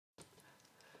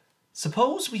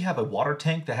Suppose we have a water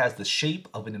tank that has the shape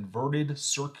of an inverted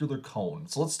circular cone.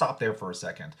 So let's stop there for a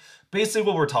second. Basically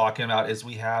what we're talking about is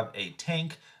we have a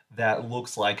tank that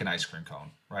looks like an ice cream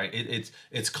cone, right?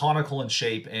 It's conical in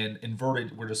shape and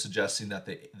inverted. We're just suggesting that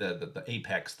the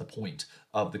apex, the point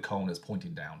of the cone is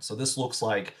pointing down. So this looks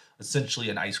like essentially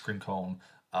an ice cream cone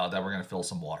that we're going to fill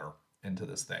some water into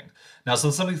this thing. Now, so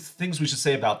some of the things we should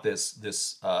say about this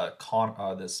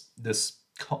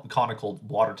conical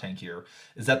water tank here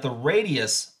is that the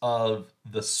radius of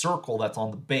the circle that's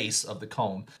on the base of the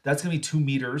cone, that's going to be 2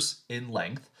 meters in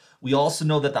length. We also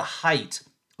know that the height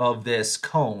of this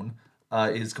cone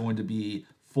is going to be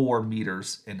 4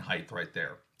 meters in height right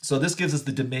there. So this gives us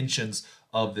the dimensions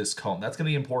of this cone. That's going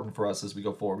to be important for us as we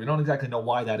go forward. We don't exactly know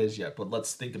why that is yet, but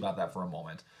let's think about that for a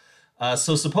moment.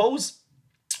 So suppose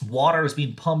water is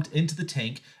being pumped into the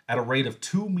tank at a rate of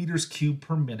 2 meters cubed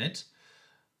per minute.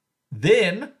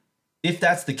 Then, if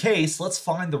that's the case, let's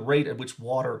find the rate at which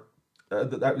at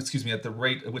the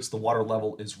rate at which the water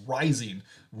level is rising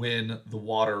when the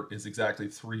water is exactly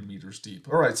 3 meters deep.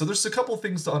 All right, so there's a couple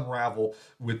things to unravel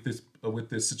with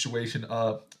this situation.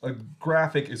 A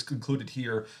graphic is included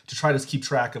here to try to keep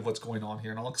track of what's going on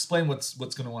here, and I'll explain what's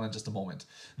going on in just a moment.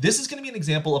 This is going to be an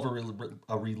example of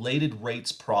a related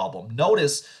rates problem.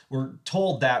 Notice we're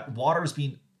told that water is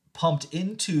being pumped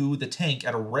into the tank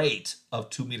at a rate of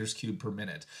 2 meters cubed per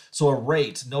minute. So a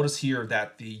rate, notice here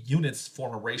that the units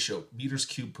form a ratio, meters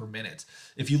cubed per minute.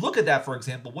 If you look at that, for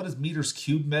example, what is meters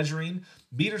cubed measuring?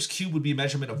 Meters cubed would be a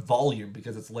measurement of volume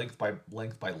because it's length by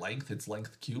length, it's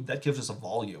length cubed. That gives us a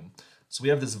volume. So we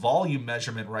have this volume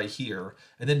measurement right here.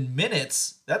 And then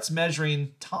minutes, that's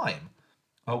measuring time.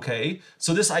 Okay,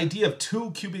 so this idea of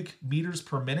 2 cubic meters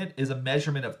per minute is a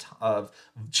measurement of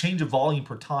change of volume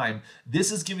per time.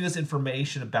 This is giving us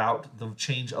information about the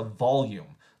change of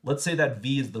volume. Let's say that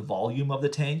V is the volume of the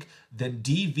tank, then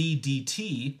dV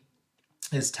dt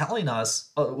is telling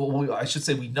us, well, I should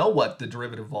say we know what the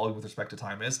derivative volume with respect to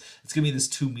time is. It's going to be this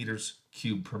 2 meters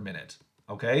cubed per minute.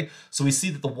 Okay, so we see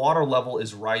that the water level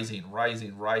is rising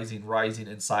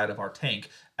inside of our tank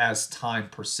as time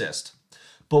persists.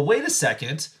 But wait a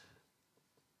second,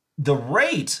 the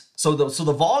rate, so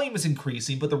the volume is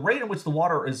increasing, but the rate at which the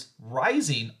water is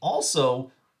rising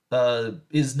also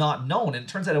is not known. And it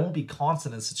turns out it won't be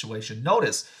constant in this situation.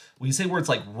 Notice, when you say words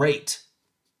like rate,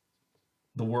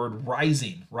 the word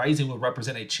rising will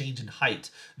represent a change in height.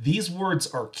 These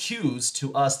words are cues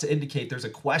to us to indicate there's a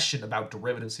question about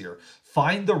derivatives here.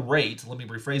 Find the rate, let me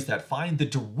rephrase that, find the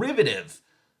derivative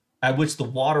at which the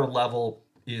water level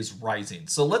is rising.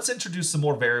 So let's introduce some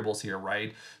more variables here,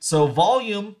 right? So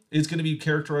volume is going to be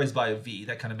characterized by a V.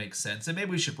 That kind of makes sense. And maybe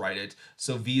we should write it.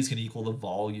 So V is going to equal the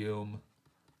volume.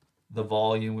 The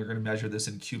volume, we're going to measure this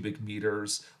in cubic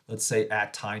meters, let's say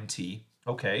at time t.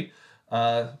 Okay.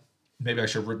 Maybe I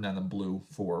should have written that in blue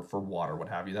for water, what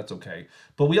have you. That's okay.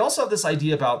 But we also have this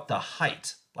idea about the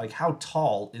height. Like how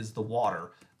tall is the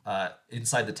water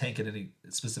inside the tank at any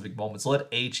specific moment. So let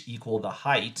H equal the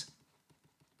height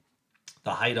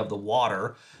of the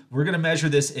water. We're going to measure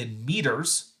this in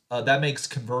meters. That makes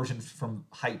conversion from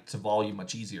height to volume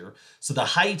much easier. So the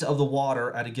height of the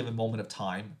water at a given moment of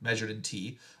time, measured in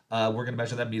T, we're going to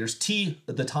measure that in meters. T,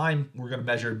 the time, we're going to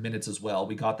measure in minutes as well.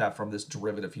 We got that from this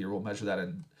derivative here. We'll measure that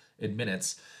in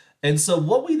minutes. And so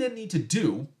what we then need to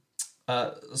do,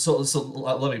 so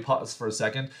let me pause for a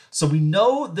second. So we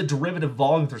know the derivative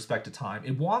volume with respect to time.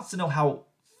 It wants to know how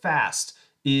fast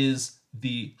is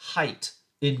the height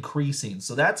increasing.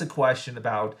 So that's a question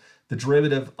about the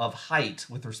derivative of height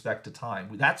with respect to time.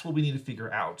 That's what we need to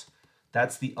figure out.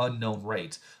 That's the unknown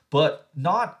rate, but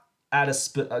not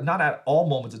at all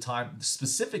moments of time.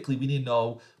 Specifically, we need to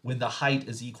know when the height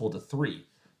is equal to 3.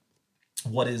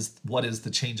 What is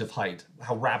the change of height?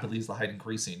 How rapidly is the height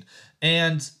increasing?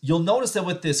 And you'll notice that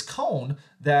with this cone,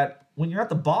 that when you're at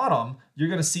the bottom, you're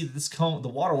going to see that this cone, the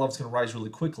water level is going to rise really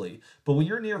quickly. But when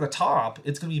you're near the top,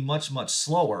 it's going to be much, much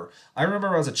slower. I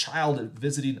remember as a child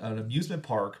visiting an amusement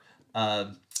park,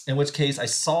 in which case I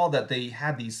saw that they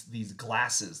had these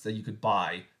glasses that you could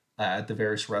buy at the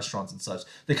various restaurants and such.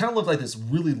 They kind of look like this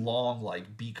really long,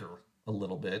 like beaker a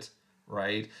little bit.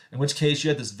 Right? In which case you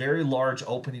had this very large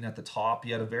opening at the top,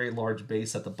 you had a very large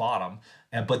base at the bottom,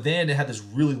 but then it had this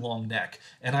really long neck.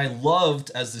 And I loved,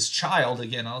 as this child,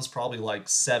 again, I was probably like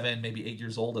 7, maybe 8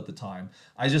 years old at the time,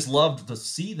 I just loved to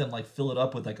see them like fill it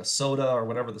up with like a soda or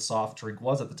whatever the soft drink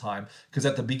was at the time. Because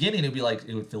at the beginning it'd be like,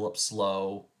 it would fill up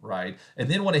slow, right? And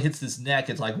then when it hits this neck,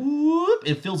 it's like, whoop,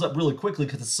 it fills up really quickly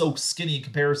because it's so skinny in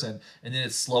comparison. And then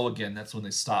it's slow again. That's when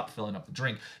they stop filling up the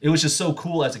drink. It was just so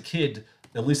cool as a kid,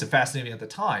 at least it fascinated me at the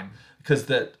time. because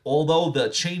although the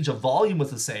change of volume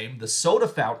was the same, the soda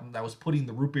fountain that was putting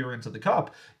the root beer into the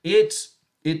cup, it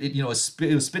was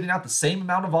spitting out the same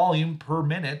amount of volume per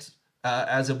minute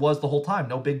as it was the whole time.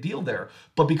 No big deal there.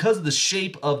 But because of the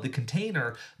shape of the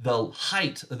container, the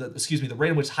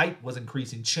rate at which height was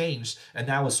increasing changed, and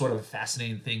that was sort of a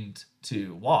fascinating thing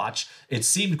to watch. It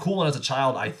seemed cool, and as a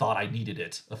child, I thought I needed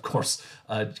it. Of course,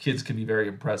 kids can be very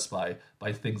impressed by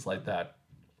things like that.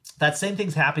 That same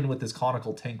thing's happening with this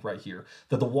conical tank right here,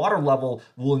 that the water level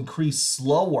will increase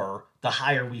slower the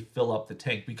higher we fill up the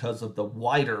tank because of the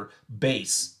wider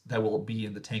base that will be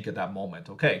in the tank at that moment.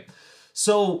 Okay,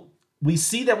 so we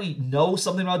see that we know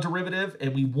something about a derivative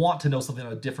and we want to know something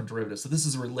about a different derivative. So this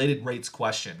is a related rates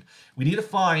question. We need to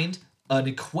find an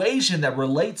equation that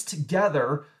relates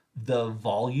together the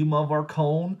volume of our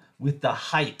cone with the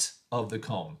height of the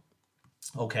cone.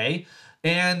 Okay,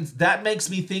 and that makes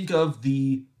me think of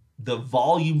the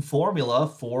volume formula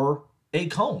for a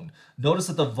cone. Notice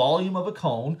that the volume of a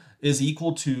cone is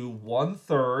equal to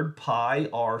 1/3 pi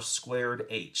r squared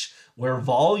h, where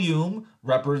volume,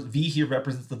 V here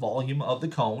represents the volume of the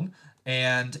cone,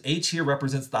 and h here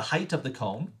represents the height of the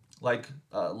cone, like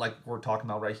we're talking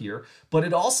about right here. But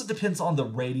it also depends on the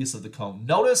radius of the cone.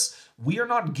 Notice we are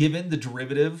not given the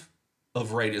derivative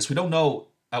of radius. We don't know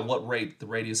at what rate the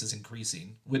radius is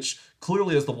increasing, which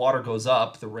clearly as the water goes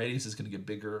up, the radius is going to get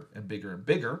bigger and bigger and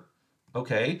bigger.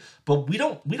 Okay, but we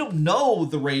don't know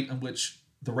the rate in which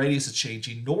the radius is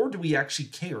changing, nor do we actually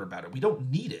care about it. We don't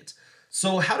need it.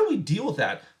 So how do we deal with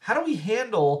that? How do we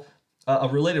handle a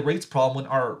related rates problem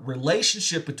when our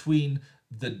relationship between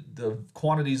the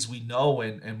quantities we know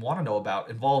and want to know about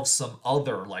involves some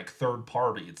other like third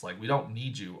party? It's like, we don't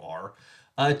need you, R.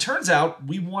 It turns out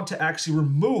we want to actually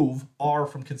remove R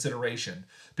from consideration,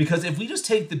 because if we just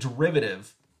take the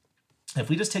derivative,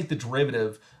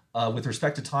 with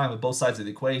respect to time of both sides of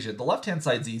the equation, the left-hand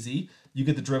side's easy. You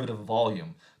get the derivative of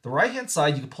volume. The right-hand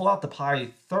side, you can pull out the pi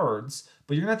thirds,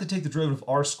 but you're going to have to take the derivative of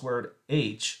r squared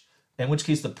h, in which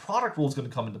case the product rule is going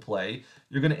to come into play.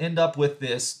 You're going to end up with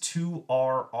this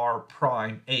 2r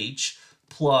prime h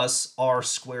plus r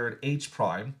squared h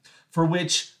prime, for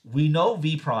which we know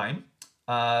v prime,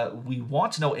 we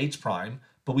want to know h prime,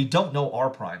 but we don't know r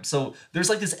prime. So there's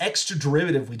like this extra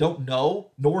derivative we don't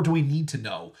know, nor do we need to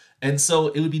know. And so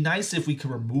it would be nice if we could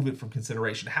remove it from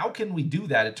consideration. How can we do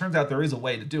that? It turns out there is a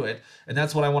way to do it, and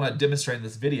that's what I want to demonstrate in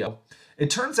this video. It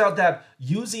turns out that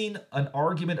using an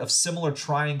argument of similar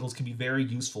triangles can be very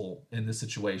useful in this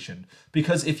situation.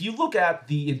 Because if you look at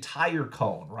the entire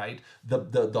cone, right,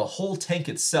 the whole tank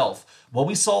itself, what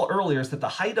we saw earlier is that the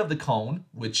height of the cone,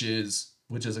 which is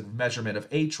a measurement of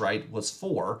h, right, was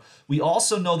 4. We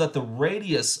also know that the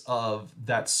radius of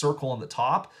that circle on the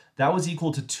top, that was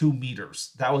equal to 2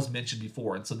 meters. That was mentioned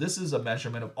before. And so this is a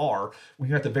measurement of r when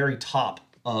you're at the very top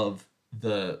of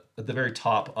the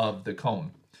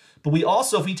cone. But we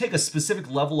also, if we take a specific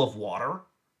level of water,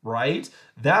 right,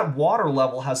 that water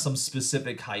level has some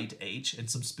specific height h and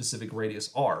some specific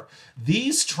radius r.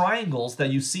 These triangles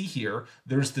that you see here,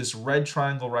 there's this red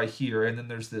triangle right here, and then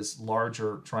there's this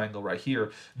larger triangle right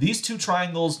here. These two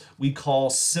triangles we call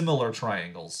similar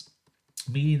triangles,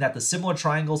 meaning that the similar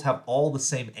triangles have all the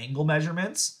same angle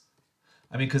measurements.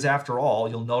 I mean, because after all,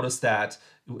 you'll notice that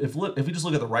if we just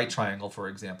look at the right triangle, for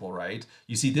example, right,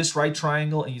 you see this right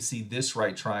triangle and you see this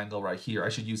right triangle right here. I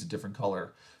should use a different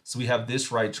color. So we have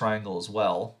this right triangle as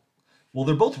well. Well,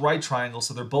 they're both right triangles,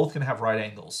 so they're both going to have right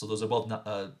angles. So those are both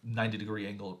 90-degree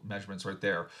angle measurements right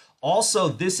there. Also,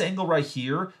 this angle right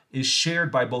here is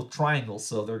shared by both triangles,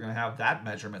 so they're going to have that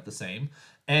measurement the same.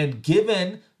 And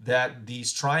given that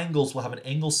these triangles will have an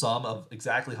angle sum of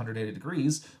exactly 180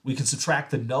 degrees, we can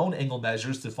subtract the known angle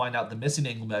measures to find out the missing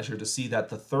angle measure to see that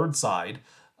the third side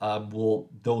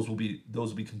those will be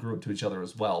congruent to each other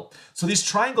as well. So these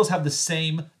triangles have the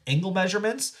same angle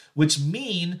measurements, which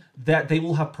mean that they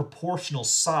will have proportional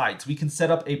sides. We can set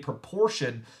up a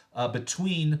proportion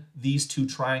between these two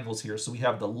triangles here. So we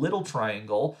have the little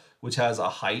triangle, which has a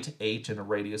height h and a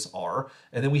radius r,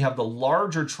 and then we have the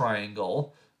larger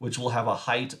triangle, which will have a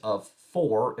height of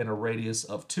 4 and a radius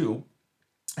of 2.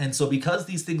 And so because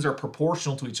these things are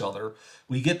proportional to each other,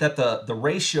 we get that the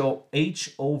ratio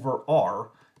h over r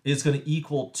is going to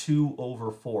equal 2 over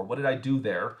 4. What did I do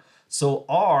there? So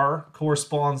r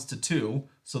corresponds to 2,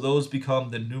 so those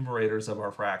become the numerators of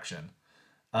our fraction.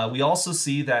 We also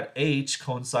see that h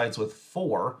coincides with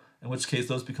 4, in which case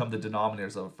those become the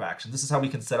denominators of a fraction. This is how we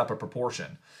can set up a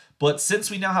proportion. But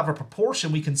since we now have a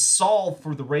proportion, we can solve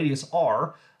for the radius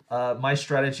r. My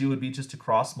strategy would be just to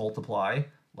cross multiply,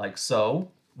 like so.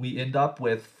 We end up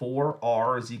with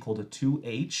 4r is equal to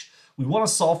 2h. We want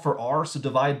to solve for r, so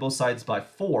divide both sides by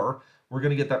 4. we're going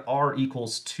to get that r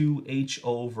equals 2h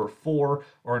over 4,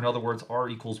 or in other words, r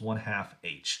equals 1/2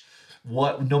 h.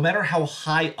 No matter how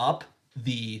high up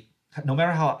the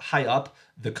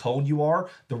cone you are,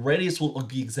 the radius will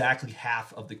be exactly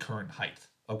half of the current height.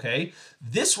 Okay?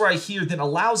 This right here then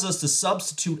allows us to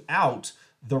substitute out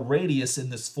the radius in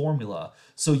this formula.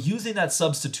 So using that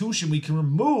substitution, we can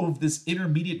remove this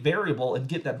intermediate variable and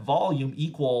get that volume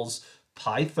equals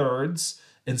pi thirds.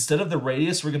 Instead of the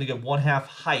radius, we're going to get 1/2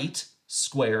 height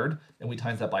squared, and we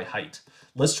times that by height.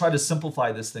 Let's try to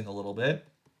simplify this thing a little bit,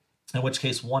 in which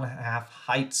case 1/2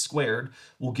 height squared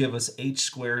will give us h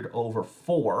squared over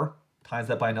 4, times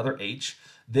that by another h.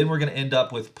 Then we're going to end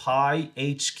up with pi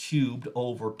h cubed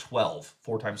over 12,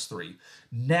 4 times 3.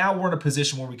 Now we're in a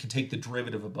position where we can take the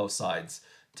derivative of both sides.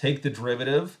 Take the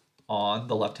derivative on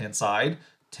the left-hand side,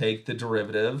 take the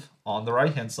derivative on the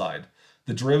right-hand side.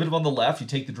 The derivative on the left, you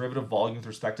take the derivative of volume with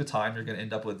respect to time, you're going to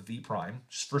end up with v prime,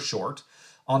 just for short.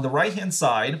 On the right-hand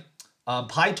side,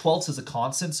 pi twelfths is a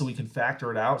constant, so we can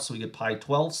factor it out. So we get pi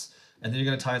twelfths, and then you're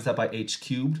going to times that by h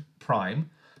cubed prime,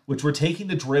 which we're taking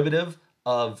the derivative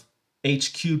of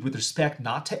h cubed with respect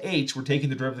not to h, we're taking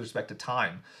the derivative with respect to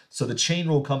time. So the chain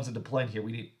rule comes into play here.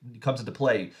 We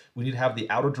need to have the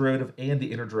outer derivative and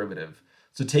the inner derivative.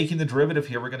 So taking the derivative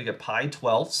here, we're going to get pi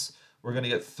twelfths. We're going to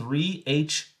get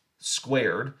 3h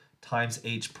squared times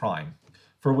h prime,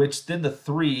 for which then the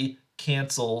 3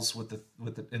 cancels with the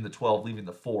in the 12, leaving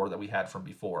the 4 that we had from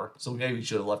before. So maybe we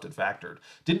should have left it factored.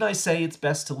 Didn't I say it's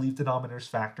best to leave denominators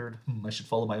factored? I should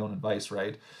follow my own advice,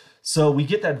 right? So we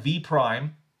get that v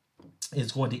prime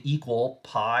is going to equal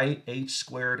pi h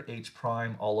squared h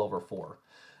prime all over 4.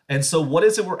 And so what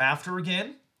is it we're after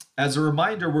again? As a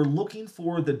reminder, we're looking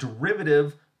for the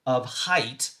derivative of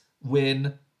height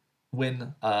when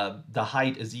the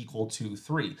height is equal to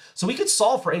 3. So we could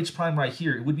solve for h prime right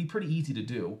here. It would be pretty easy to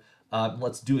do.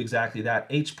 Let's do exactly that.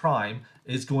 H prime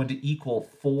is going to equal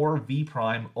 4v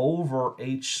prime over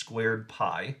h squared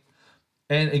pi.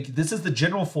 And this is the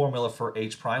general formula for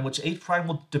h prime, which h prime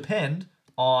will depend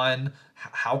on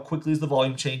how quickly is the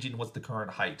volume changing and what's the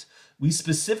current height. We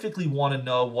specifically want to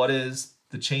know what is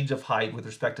the change of height with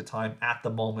respect to time at the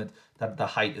moment that the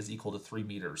height is equal to 3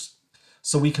 meters.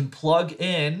 So we can plug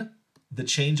in the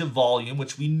change of volume,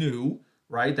 which we knew,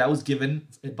 right? That was given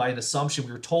by an assumption.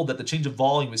 We were told that the change of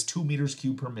volume is 2 meters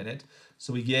cubed per minute.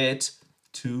 So we get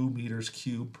 2 meters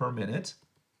cubed per minute,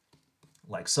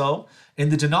 like so. In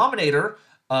the denominator,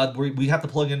 we have to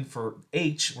plug in for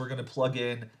h. We're going to plug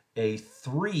in a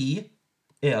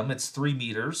 3m. It's 3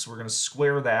 meters. We're going to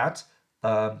square that,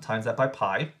 times that by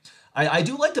pi. I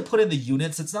do like to put in the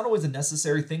units. It's not always a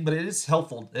necessary thing, but it is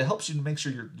helpful. It helps you to make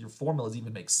sure your formulas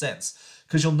even make sense.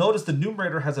 Because you'll notice the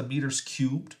numerator has a meters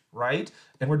cubed, right?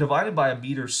 And we're divided by a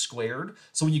meter squared.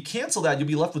 So when you cancel that, you'll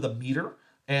be left with a meter,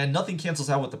 and nothing cancels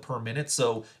out with the per minute.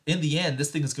 So in the end,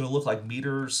 this thing is going to look like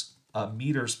meters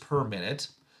per minute,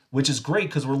 which is great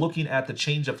because we're looking at the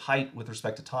change of height with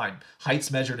respect to time. Height's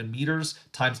measured in meters,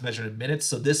 time's measured in minutes,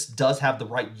 so this does have the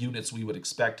right units we would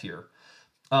expect here.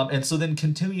 And so then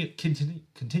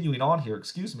continuing on here,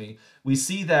 we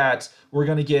see that we're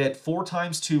going to get 4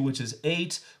 times 2, which is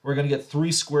 8. We're going to get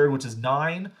 3 squared, which is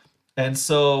 9. And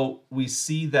so we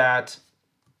see that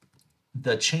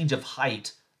the change of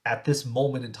height at this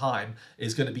moment in time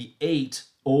is going to be 8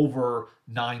 over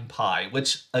 9 pi,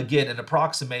 which, again, an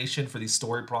approximation for these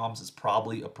story problems is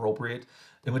probably appropriate,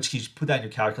 in which case you put that in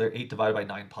your calculator, 8 divided by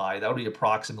 9 pi. That would be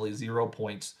approximately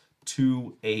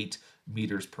 0.28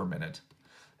 meters per minute.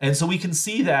 And so we can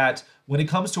see that when it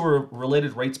comes to a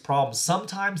related rates problem,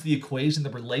 sometimes the equation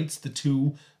that relates the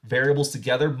two variables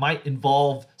together might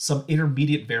involve some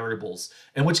intermediate variables,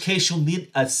 in which case you'll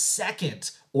need a second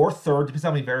or third, depends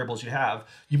on how many variables you have.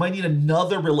 You might need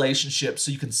another relationship so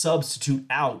you can substitute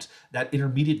out that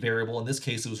intermediate variable. In this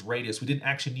case, it was radius. We didn't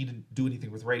actually need to do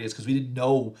anything with radius because we didn't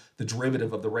know the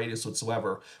derivative of the radius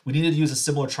whatsoever. We needed to use a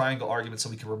similar triangle argument so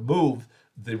we can remove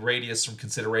the radius from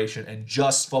consideration and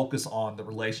just focus on the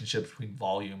relationship between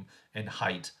volume and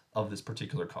height of this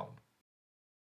particular cone.